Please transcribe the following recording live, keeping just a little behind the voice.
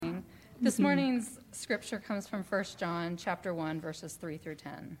This morning's scripture comes from 1 John chapter 1, verses 3 through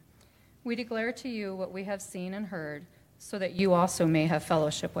 10. We declare to you what we have seen and heard, so that you also may have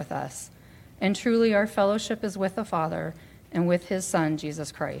fellowship with us. And truly our fellowship is with the Father and with his Son,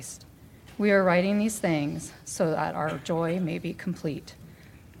 Jesus Christ. We are writing these things so that our joy may be complete.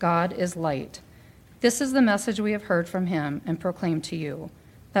 God is light. This is the message we have heard from him and proclaimed to you,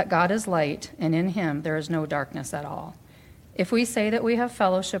 that God is light, and in him there is no darkness at all. If we say that we have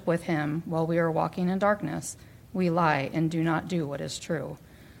fellowship with him while we are walking in darkness, we lie and do not do what is true.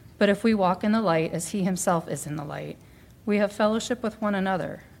 But if we walk in the light as he himself is in the light, we have fellowship with one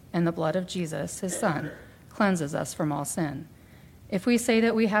another, and the blood of Jesus, his Son, cleanses us from all sin. If we say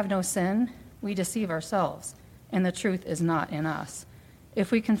that we have no sin, we deceive ourselves, and the truth is not in us.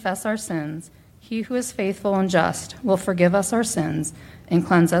 If we confess our sins, he who is faithful and just will forgive us our sins and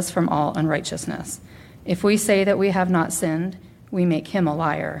cleanse us from all unrighteousness. If we say that we have not sinned, we make him a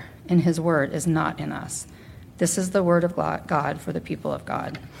liar, and his word is not in us. This is the word of God for the people of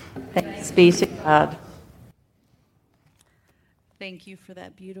God. Thanks be to God. Thank you for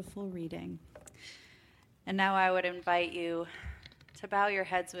that beautiful reading. And now I would invite you to bow your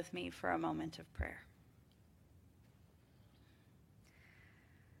heads with me for a moment of prayer.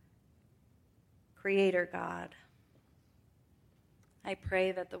 Creator God, I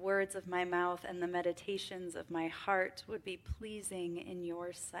pray that the words of my mouth and the meditations of my heart would be pleasing in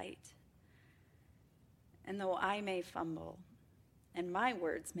your sight. And though I may fumble and my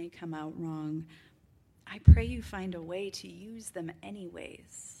words may come out wrong, I pray you find a way to use them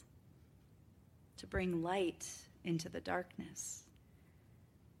anyways, to bring light into the darkness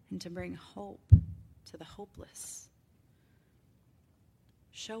and to bring hope to the hopeless.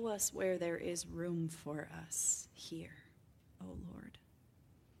 Show us where there is room for us here, O Lord,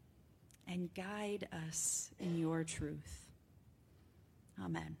 and guide us in your truth.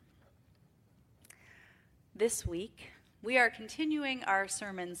 Amen. This week, we are continuing our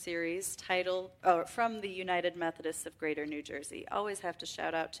sermon series titled from the United Methodists of Greater New Jersey. Always have to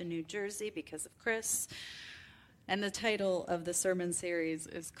shout out to New Jersey because of Chris. And the title of the sermon series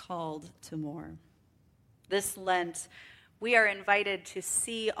is called To More. This Lent, we are invited to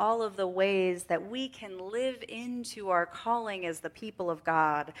see all of the ways that we can live into our calling as the people of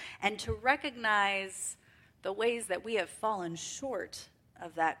God and to recognize the ways that we have fallen short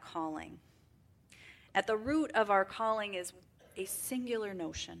of that calling. At the root of our calling is a singular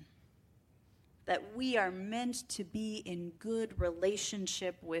notion that we are meant to be in good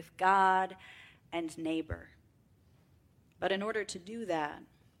relationship with God and neighbor. But in order to do that,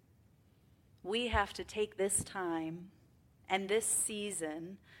 we have to take this time and this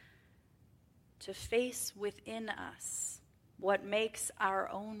season to face within us what makes our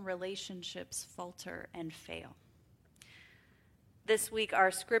own relationships falter and fail. This week,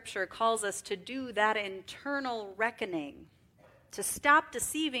 our scripture calls us to do that internal reckoning, to stop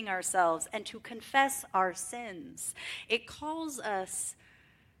deceiving ourselves and to confess our sins. It calls us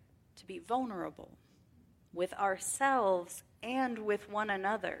to be vulnerable with ourselves and with one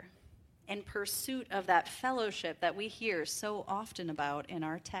another, in pursuit of that fellowship that we hear so often about in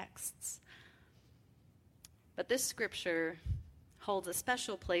our texts. But this scripture holds a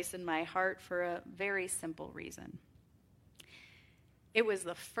special place in my heart for a very simple reason. It was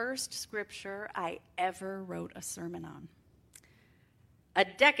the first scripture I ever wrote a sermon on. A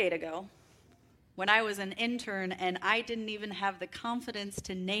decade ago, when I was an intern and I didn't even have the confidence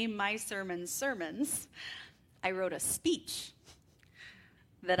to name my sermons, I wrote a speech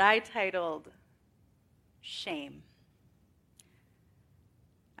that I titled Shame.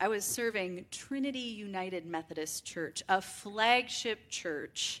 I was serving Trinity United Methodist Church, a flagship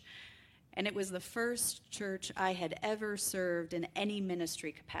church, and it was the first church I had ever served in any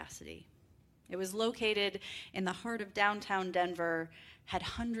ministry capacity. It was located in the heart of downtown Denver, had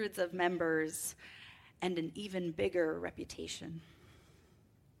hundreds of members, and an even bigger reputation.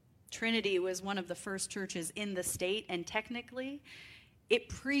 Trinity was one of the first churches in the state, and technically, it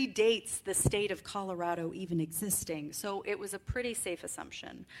predates the state of Colorado even existing, so it was a pretty safe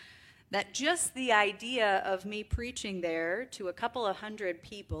assumption that just the idea of me preaching there to a couple of hundred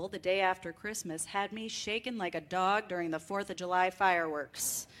people the day after Christmas had me shaken like a dog during the 4th of July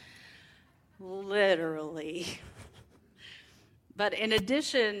fireworks. Literally. But in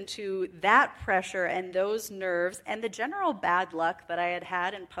addition to that pressure and those nerves and the general bad luck that I had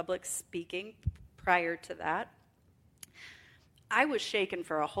had in public speaking prior to that, I was shaken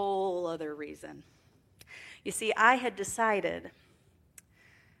for a whole other reason. You see, I had decided,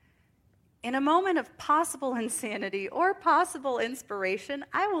 in a moment of possible insanity or possible inspiration,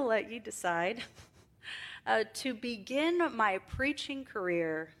 I will let you decide, to begin my preaching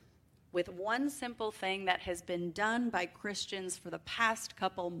career with one simple thing that has been done by Christians for the past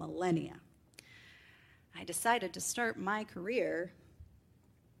couple millennia. I decided to start my career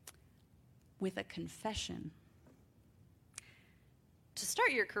with a confession. To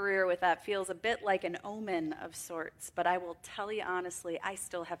start your career with that feels a bit like an omen of sorts, but I will tell you honestly, I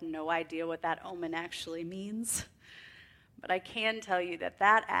still have no idea what that omen actually means. But I can tell you that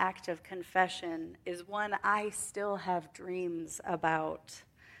that act of confession is one I still have dreams about.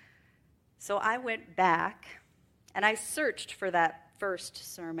 So I went back and I searched for that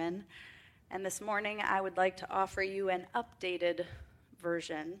first sermon, and this morning I would like to offer you an updated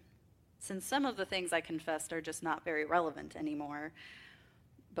version, since some of the things I confessed are just not very relevant anymore.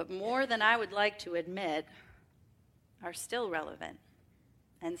 But more than I would like to admit are still relevant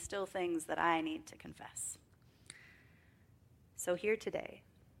and still things that I need to confess. So here today,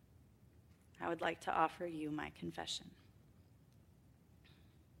 I would like to offer you my confession.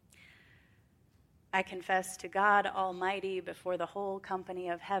 I confess to God Almighty before the whole company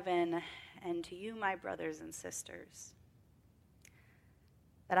of heaven and to you, my brothers and sisters,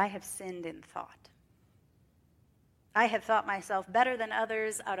 that I have sinned in thought. I have thought myself better than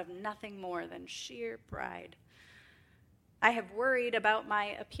others out of nothing more than sheer pride. I have worried about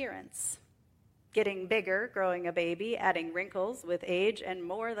my appearance, getting bigger, growing a baby, adding wrinkles with age, and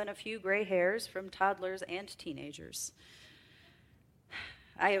more than a few gray hairs from toddlers and teenagers.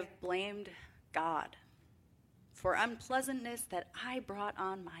 I have blamed God for unpleasantness that I brought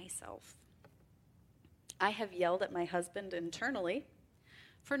on myself. I have yelled at my husband internally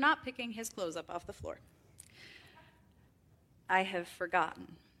for not picking his clothes up off the floor. I have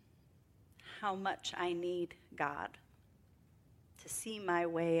forgotten how much I need God to see my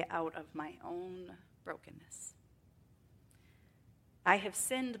way out of my own brokenness. I have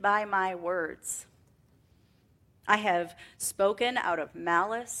sinned by my words. I have spoken out of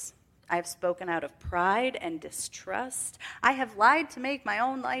malice. I have spoken out of pride and distrust. I have lied to make my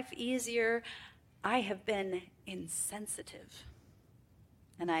own life easier. I have been insensitive.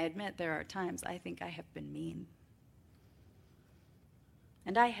 And I admit there are times I think I have been mean.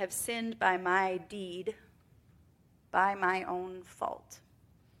 And I have sinned by my deed, by my own fault.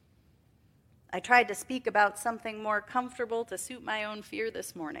 I tried to speak about something more comfortable to suit my own fear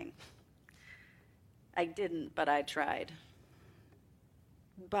this morning. I didn't, but I tried.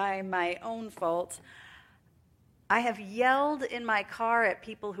 By my own fault, I have yelled in my car at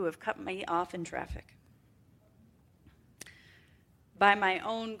people who have cut me off in traffic. By my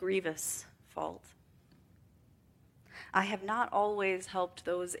own grievous fault, I have not always helped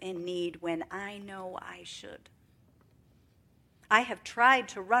those in need when I know I should. I have tried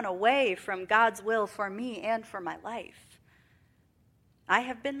to run away from God's will for me and for my life. I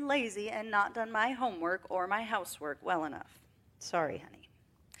have been lazy and not done my homework or my housework well enough. Sorry, honey.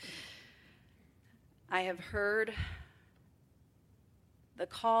 I have heard the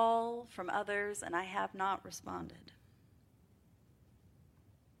call from others and I have not responded.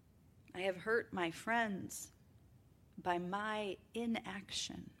 I have hurt my friends by my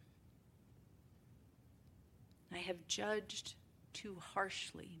inaction. I have judged too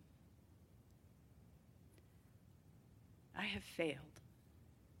harshly. I have failed.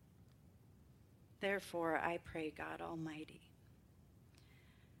 Therefore, I pray God Almighty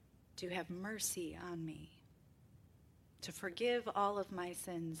to have mercy on me, to forgive all of my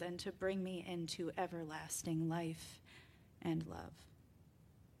sins, and to bring me into everlasting life and love.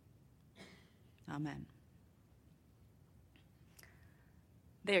 Amen.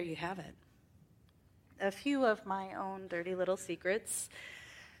 There you have it. A few of my own dirty little secrets.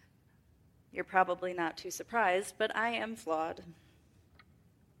 You're probably not too surprised, but I am flawed.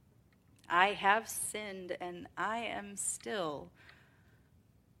 I have sinned, and I am still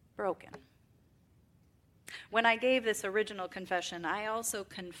broken. When I gave this original confession, I also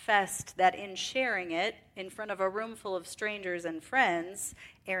confessed that in sharing it in front of a room full of strangers and friends,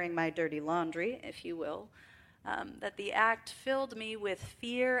 airing my dirty laundry, if you will, that the act filled me with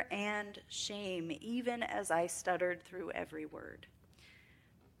fear and shame, even as I stuttered through every word.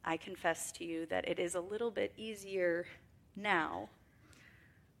 I confess to you that it is a little bit easier now,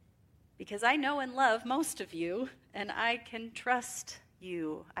 because I know and love most of you, and I can trust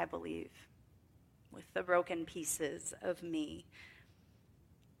you, I believe, with the broken pieces of me.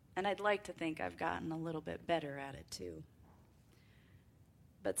 And I'd like to think I've gotten a little bit better at it too.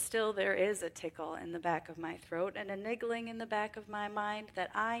 But still there is a tickle in the back of my throat and a niggling in the back of my mind that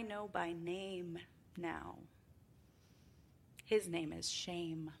I know by name now. His name is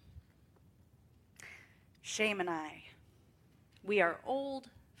Shame. Shame and I, we are old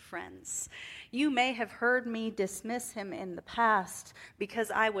friends. You may have heard me dismiss him in the past because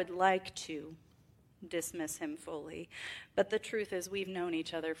I would like to dismiss him fully, but the truth is we've known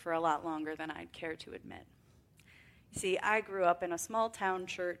each other for a lot longer than I'd care to admit. You see, I grew up in a small town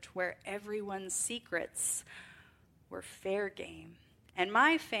church where everyone's secrets were fair game, and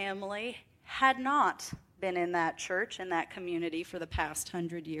my family had not been in that church, in that community for the past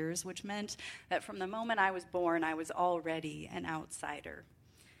 100 years, which meant that from the moment I was born, I was already an outsider.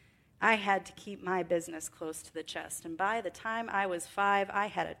 I had to keep my business close to the chest, and by the time I was 5, I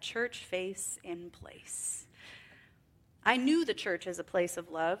had a church face in place. I knew the church as a place of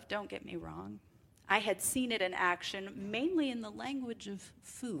love, don't get me wrong. I had seen it in action, mainly in the language of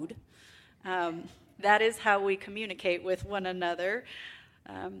food. That is how we communicate with one another,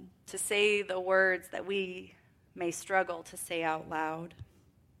 to say the words that we may struggle to say out loud.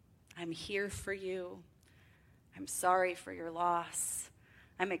 I'm here for you. I'm sorry for your loss.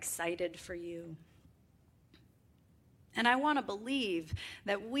 I'm excited for you. And I want to believe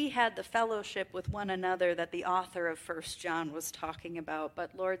that we had the fellowship with one another that the author of 1 John was talking about.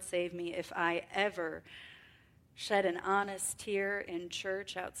 But Lord save me if I ever shed an honest tear in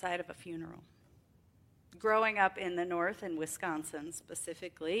church outside of a funeral. Growing up in the North, in Wisconsin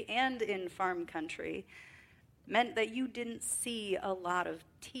specifically, and in farm country, meant that you didn't see a lot of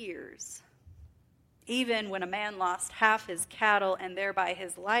tears. Even when a man lost half his cattle and thereby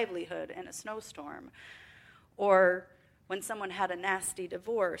his livelihood in a snowstorm, or when someone had a nasty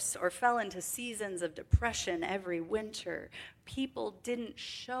divorce or fell into seasons of depression every winter, people didn't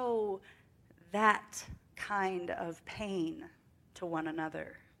show that kind of pain to one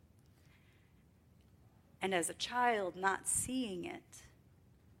another. And as a child, not seeing it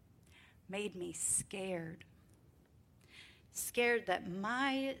made me scared. Scared that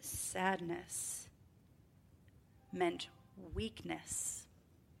my sadness meant weakness.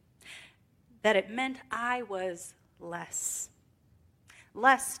 That it meant I was less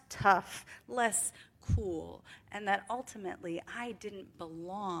tough, less cool, and that ultimately I didn't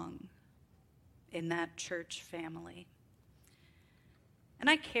belong in that church family. And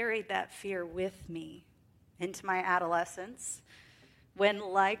I carried that fear with me into my adolescence, when,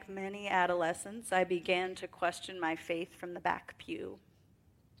 like many adolescents, I began to question my faith from the back pew.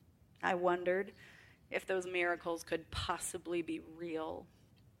 I wondered if those miracles could possibly be real,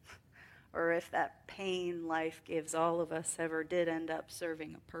 or if that pain life gives all of us ever did end up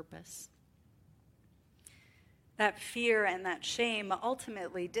serving a purpose. That fear and that shame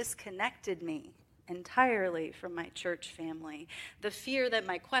ultimately disconnected me entirely from my church family. The fear that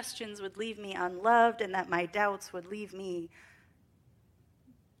my questions would leave me unloved and that my doubts would leave me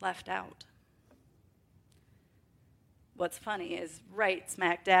left out. What's funny is right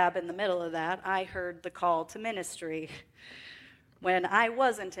smack dab in the middle of that, I heard the call to ministry when I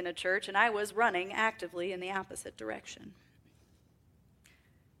wasn't in a church and I was running actively in the opposite direction.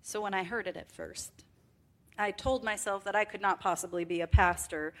 So when I heard it at first, I told myself that I could not possibly be a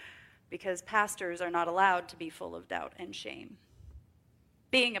pastor because pastors are not allowed to be full of doubt and shame.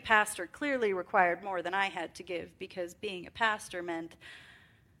 Being a pastor clearly required more than I had to give, because being a pastor meant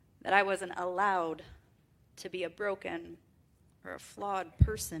that I wasn't allowed to be a broken or a flawed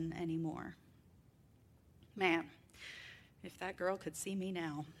person anymore. Man, if that girl could see me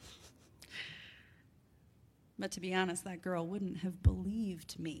now. But to be honest, that girl wouldn't have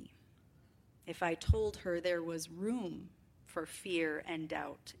believed me if I told her there was room for fear and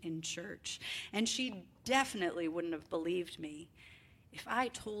doubt in church. And she definitely wouldn't have believed me if I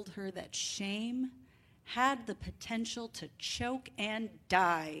told her that shame had the potential to choke and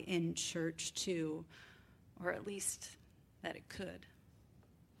die in church too, or at least that it could.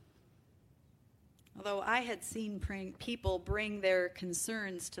 Although I had seen people bring their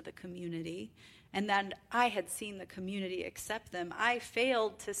concerns to the community, and then I had seen the community accept them, I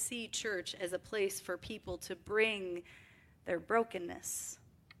failed to see church as a place for people to bring their brokenness,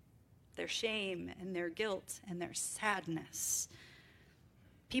 their shame, and their guilt, and their sadness.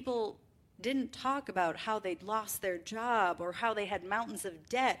 People didn't talk about how they'd lost their job, or how they had mountains of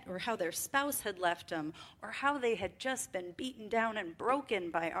debt, or how their spouse had left them, or how they had just been beaten down and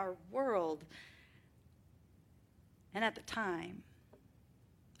broken by our world. And at the time,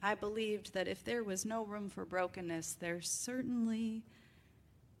 I believed that if there was no room for brokenness, there certainly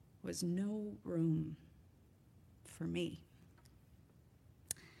was no room for me.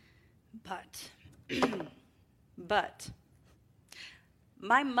 But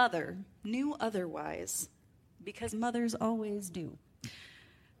my mother knew otherwise, because mothers always do.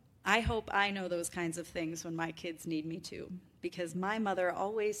 I hope I know those kinds of things when my kids need me to, because my mother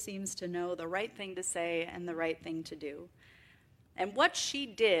always seems to know the right thing to say and the right thing to do. And what she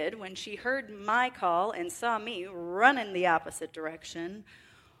did when she heard my call and saw me run in the opposite direction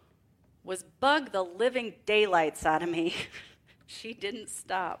was bug the living daylights out of me. She didn't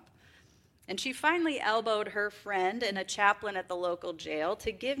stop. And she finally elbowed her friend and a chaplain at the local jail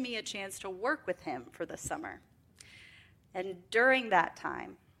to give me a chance to work with him for the summer. And during that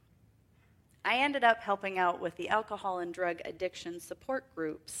time, I ended up helping out with the alcohol and drug addiction support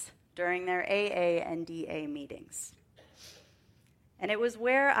groups during their AA and DA meetings. And it was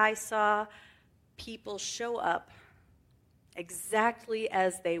where I saw people show up exactly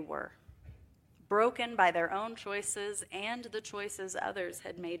as they were, broken by their own choices and the choices others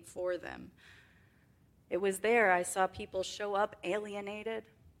had made for them. It was there I saw people show up alienated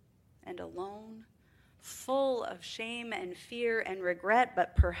and alone, full of shame and fear and regret,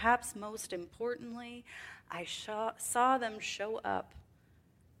 but perhaps most importantly, I saw them show up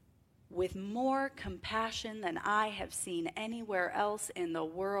with more compassion than I have seen anywhere else in the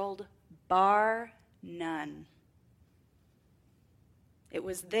world, bar none. It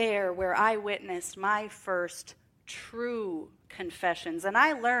was there where I witnessed my first true confessions, and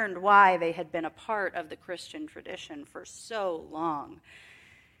I learned why they had been a part of the Christian tradition for so long.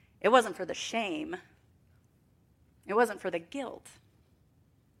 It wasn't for the shame. It wasn't for the guilt.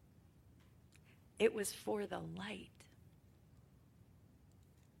 It was for the light.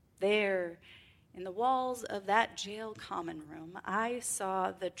 There, in the walls of that jail common room, I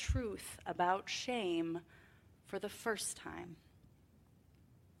saw the truth about shame for the first time.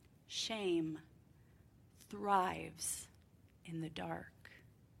 Shame thrives in the dark,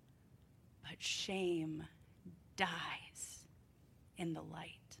 but shame dies in the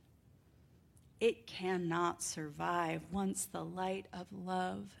light. It cannot survive once the light of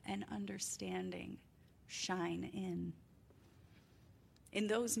love and understanding shine in. In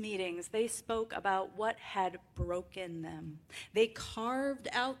those meetings, they spoke about what had broken them. They carved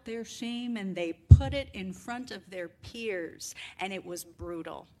out their shame and they put it in front of their peers, and it was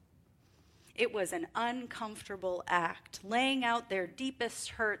brutal. It was an uncomfortable act, laying out their deepest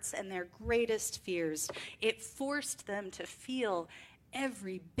hurts and their greatest fears. It forced them to feel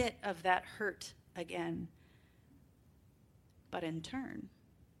every bit of that hurt again. But in turn,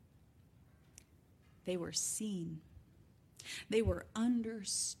 they were seen. They were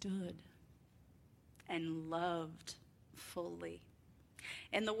understood and loved fully.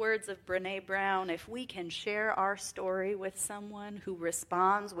 In the words of Brené Brown, if we can share our story with someone who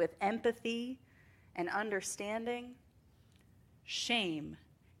responds with empathy and understanding, shame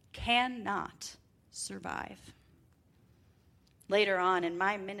cannot survive. Later on in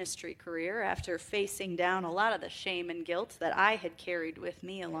my ministry career, after facing down a lot of the shame and guilt that I had carried with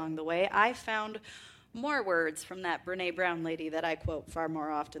me along the way, I found more words from that Brené Brown lady that I quote far more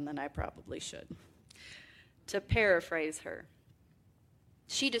often than I probably should. To paraphrase her,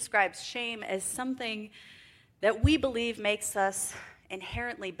 she describes shame as something that we believe makes us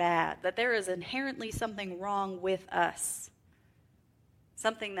inherently bad, that there is inherently something wrong with us,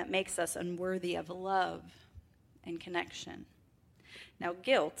 something that makes us unworthy of love and connection. Now,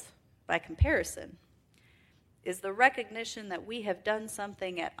 guilt, by comparison, is the recognition that we have done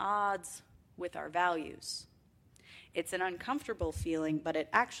something at odds with our values. It's an uncomfortable feeling, but it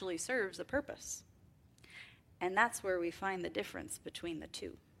actually serves a purpose. And that's where we find the difference between the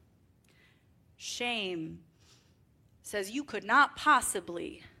two. Shame says you could not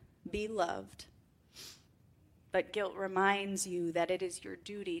possibly be loved, but guilt reminds you that it is your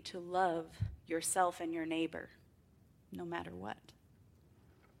duty to love yourself and your neighbor, no matter what.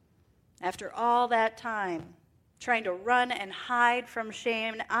 After all that time, trying to run and hide from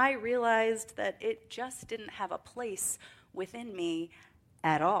shame, I realized that it just didn't have a place within me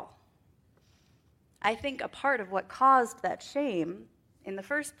at all. I think a part of what caused that shame in the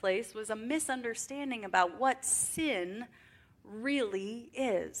first place was a misunderstanding about what sin really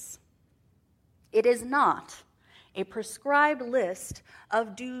is. It is not a prescribed list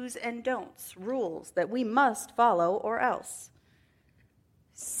of do's and don'ts, rules that we must follow or else.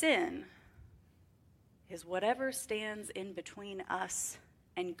 Sin is whatever stands in between us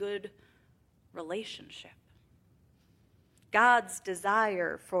and good relationship. God's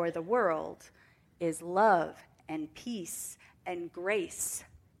desire for the world is love and peace and grace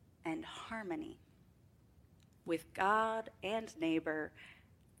and harmony with God and neighbor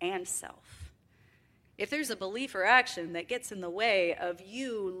and self. If there's a belief or action that gets in the way of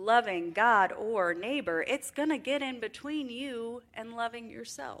you loving God or neighbor, it's going to get in between you and loving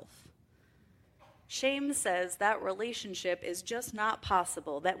yourself. Shame says that relationship is just not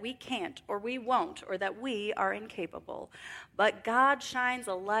possible, that we can't or we won't, or that we are incapable. But God shines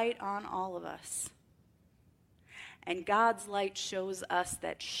a light on all of us. And God's light shows us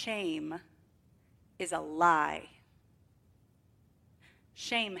that shame is a lie.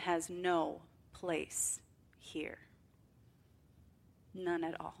 Shame has no place here. None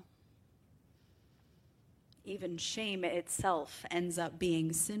at all. Even shame itself ends up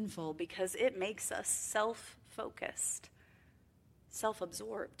being sinful because it makes us self-focused,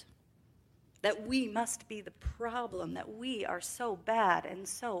 self-absorbed. That we must be the problem, that we are so bad and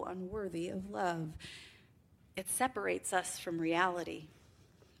so unworthy of love. It separates us from reality.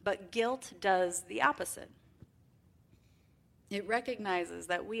 But guilt does the opposite. It recognizes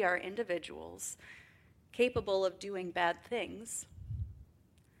that we are individuals capable of doing bad things,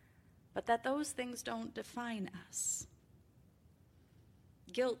 but that those things don't define us.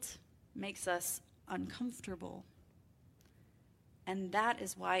 Guilt makes us uncomfortable, and that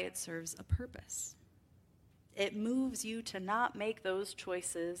is why it serves a purpose. It moves you to not make those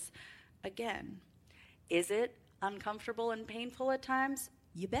choices again. Is it uncomfortable and painful at times?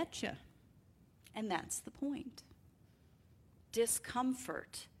 You betcha. And that's the point.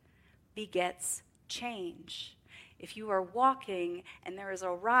 Discomfort begets change. If you are walking and there is a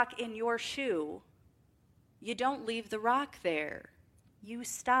rock in your shoe, you don't leave the rock there. You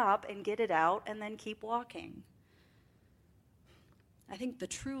stop and get it out and then keep walking. I think the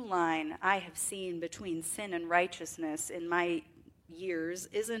true line I have seen between sin and righteousness in my years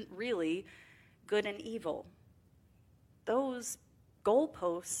isn't really good and evil. Those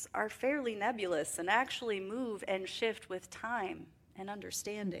goalposts are fairly nebulous and actually move and shift with time and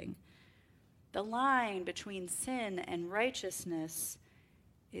understanding. The line between sin and righteousness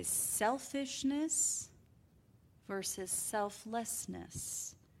is selfishness versus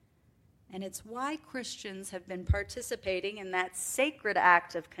selflessness. And it's why Christians have been participating in that sacred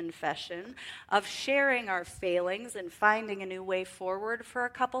act of confession, of sharing our failings and finding a new way forward for a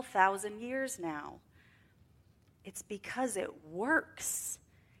couple thousand years now. It's because it works.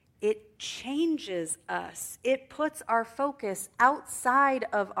 It changes us. It puts our focus outside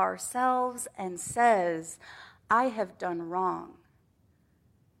of ourselves and says, I have done wrong,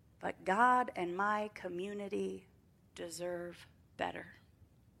 but God and my community deserve better.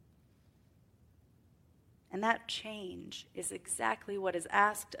 And that change is exactly what is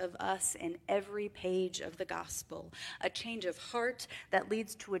asked of us in every page of the gospel. A change of heart that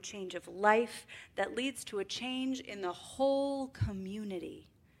leads to a change of life, that leads to a change in the whole community.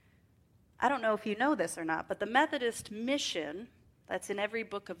 I don't know if you know this or not, but the Methodist mission, that's in every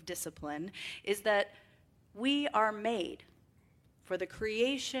book of discipline, is that we are made for the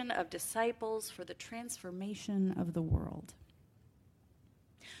creation of disciples, for the transformation of the world.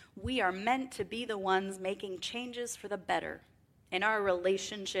 We are meant to be the ones making changes for the better in our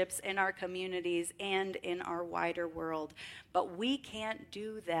relationships, in our communities, and in our wider world. But we can't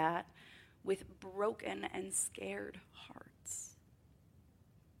do that with broken and scared hearts.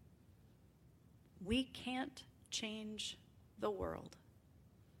 We can't change the world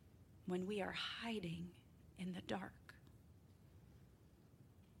when we are hiding in the dark.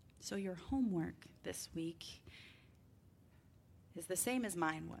 So your homework this week is the same as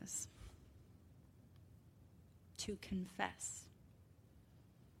mine was. To confess.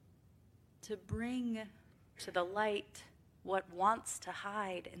 To bring to the light what wants to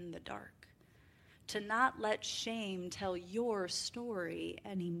hide in the dark. To not let shame tell your story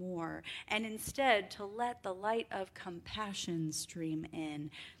anymore, and instead to let the light of compassion stream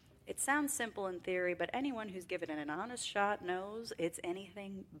in. It sounds simple in theory, but anyone who's given it an honest shot knows it's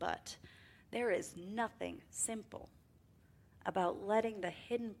anything but. There is nothing simple about letting the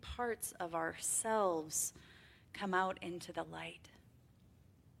hidden parts of ourselves come out into the light.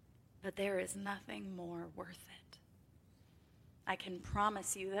 But there is nothing more worth it. I can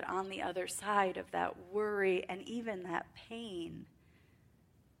promise you that on the other side of that worry and even that pain,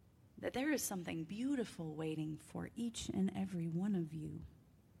 that there is something beautiful waiting for each and every one of you.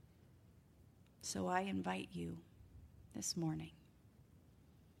 So I invite you this morning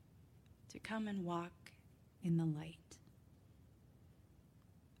to come and walk in the light.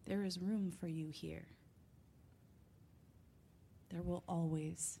 There is room for you here. There will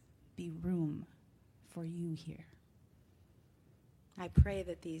always be room for you here. I pray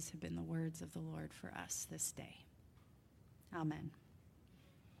that these have been the words of the Lord for us this day. Amen.